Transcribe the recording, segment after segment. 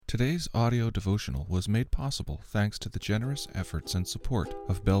Today's audio devotional was made possible thanks to the generous efforts and support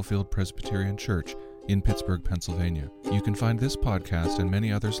of Bellefield Presbyterian Church in Pittsburgh, Pennsylvania. You can find this podcast and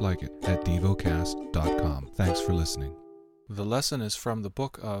many others like it at Devocast.com. Thanks for listening. The lesson is from the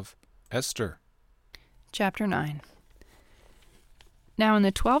book of Esther. Chapter 9. Now in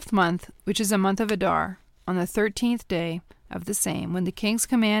the 12th month, which is a month of Adar, on the 13th day of the same, when the king's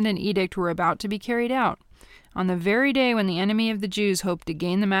command and edict were about to be carried out, on the very day when the enemy of the Jews hoped to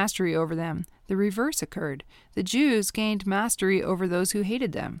gain the mastery over them, the reverse occurred. The Jews gained mastery over those who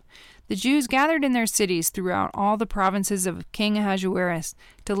hated them. The Jews gathered in their cities throughout all the provinces of King Ahasuerus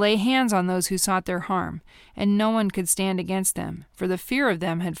to lay hands on those who sought their harm, and no one could stand against them, for the fear of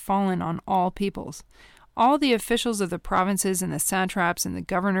them had fallen on all peoples. All the officials of the provinces and the satraps and the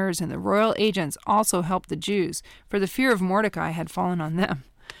governors and the royal agents also helped the Jews, for the fear of Mordecai had fallen on them.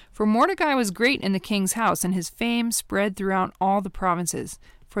 For Mordecai was great in the king's house, and his fame spread throughout all the provinces.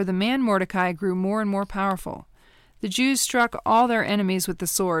 For the man Mordecai grew more and more powerful. The Jews struck all their enemies with the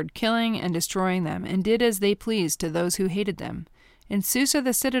sword, killing and destroying them, and did as they pleased to those who hated them. In Susa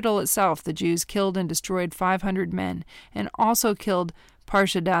the citadel itself the Jews killed and destroyed 500 men, and also killed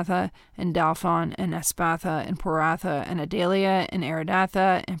Parshadatha, and Dalphon, and Aspatha, and Poratha, and Adalia, and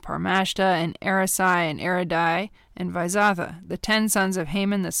Aridatha, and Parmashta, and Arasai, and Aradai, and Vizatha, the 10 sons of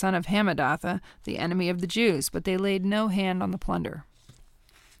Haman the son of Hammedatha, the enemy of the Jews, but they laid no hand on the plunder.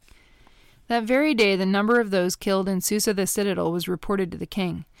 That very day the number of those killed in Susa the citadel was reported to the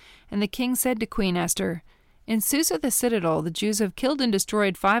king. And the king said to Queen Esther, "In Susa the citadel the Jews have killed and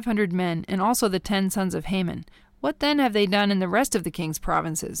destroyed 500 men, and also the 10 sons of Haman. What then have they done in the rest of the king's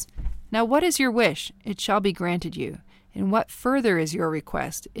provinces? Now what is your wish? It shall be granted you. And what further is your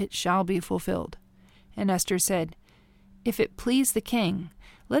request? It shall be fulfilled." And Esther said, "If it please the king,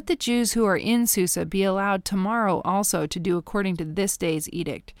 let the Jews who are in Susa be allowed tomorrow also to do according to this day's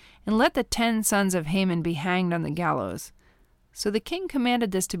edict, and let the 10 sons of Haman be hanged on the gallows." So the king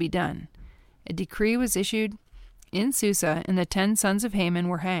commanded this to be done. A decree was issued in Susa, and the 10 sons of Haman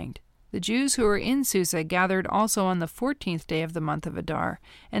were hanged. The Jews who were in Susa gathered also on the 14th day of the month of Adar,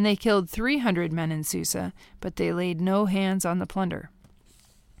 and they killed 300 men in Susa, but they laid no hands on the plunder.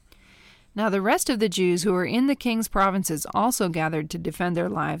 Now the rest of the Jews who were in the king's provinces also gathered to defend their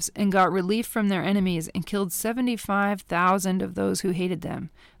lives, and got relief from their enemies, and killed 75,000 of those who hated them,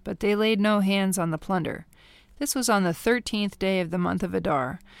 but they laid no hands on the plunder. This was on the 13th day of the month of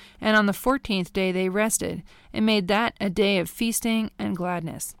Adar, and on the 14th day they rested, and made that a day of feasting and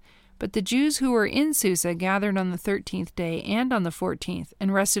gladness. But the Jews who were in Susa gathered on the 13th day and on the 14th,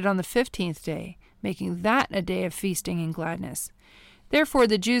 and rested on the 15th day, making that a day of feasting and gladness. Therefore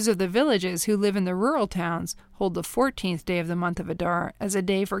the Jews of the villages who live in the rural towns hold the 14th day of the month of Adar as a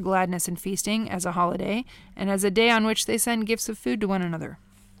day for gladness and feasting, as a holiday, and as a day on which they send gifts of food to one another.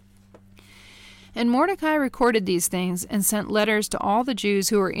 And Mordecai recorded these things, and sent letters to all the Jews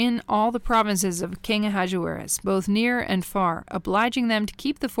who were in all the provinces of King Ahasuerus, both near and far, obliging them to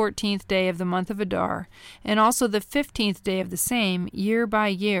keep the 14th day of the month of Adar, and also the 15th day of the same, year by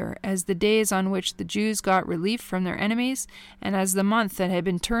year, as the days on which the Jews got relief from their enemies, and as the month that had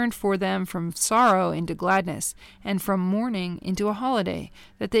been turned for them from sorrow into gladness, and from mourning into a holiday,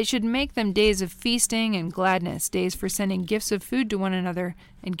 that they should make them days of feasting and gladness, days for sending gifts of food to one another,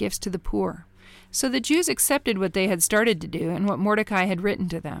 and gifts to the poor. So the Jews accepted what they had started to do, and what Mordecai had written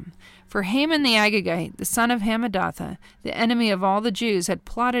to them. For Haman the Agagite, the son of Hammedatha, the enemy of all the Jews, had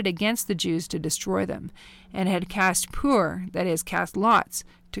plotted against the Jews to destroy them, and had cast pur, that is, cast lots,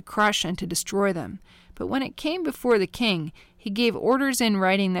 to crush and to destroy them. But when it came before the king, he gave orders in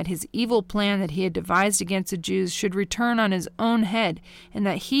writing that his evil plan that he had devised against the Jews should return on his own head, and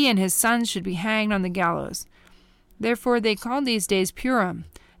that he and his sons should be hanged on the gallows. Therefore they called these days Purim,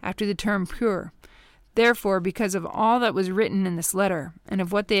 after the term pur. Therefore, because of all that was written in this letter, and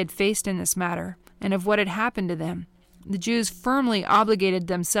of what they had faced in this matter, and of what had happened to them, the Jews firmly obligated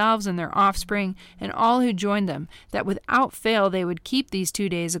themselves and their offspring, and all who joined them, that without fail they would keep these 2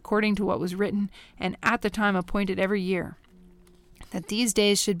 days according to what was written, and at the time appointed every year. That these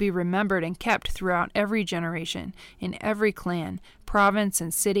days should be remembered and kept throughout every generation, in every clan, province,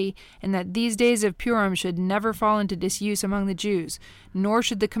 and city, and that these days of Purim should never fall into disuse among the Jews, nor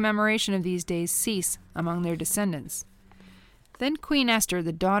should the commemoration of these days cease among their descendants. Then Queen Esther,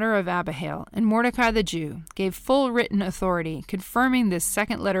 the daughter of Abihail, and Mordecai the Jew, gave full written authority, confirming this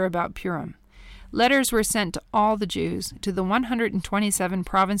second letter about Purim. Letters were sent to all the Jews, to the 127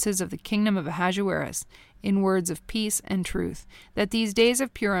 provinces of the kingdom of Ahasuerus, in words of peace and truth, that these days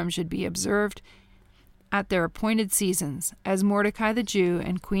of Purim should be observed at their appointed seasons, as Mordecai the Jew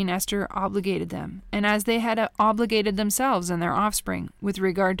and Queen Esther obligated them, and as they had obligated themselves and their offspring, with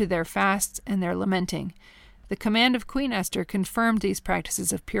regard to their fasts and their lamenting. The command of Queen Esther confirmed these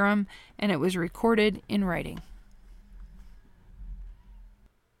practices of Purim, and it was recorded in writing.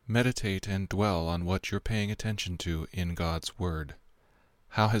 Meditate and dwell on what you're paying attention to in God's Word.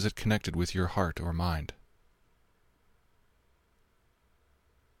 How has it connected with your heart or mind?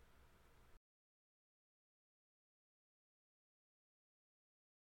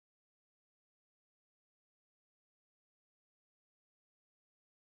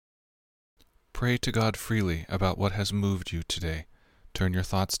 Pray to God freely about what has moved you today. Turn your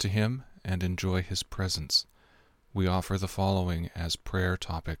thoughts to Him and enjoy His presence. We offer the following as prayer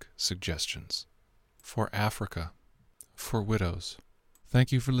topic suggestions. For Africa. For widows.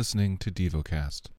 Thank you for listening to Devocast.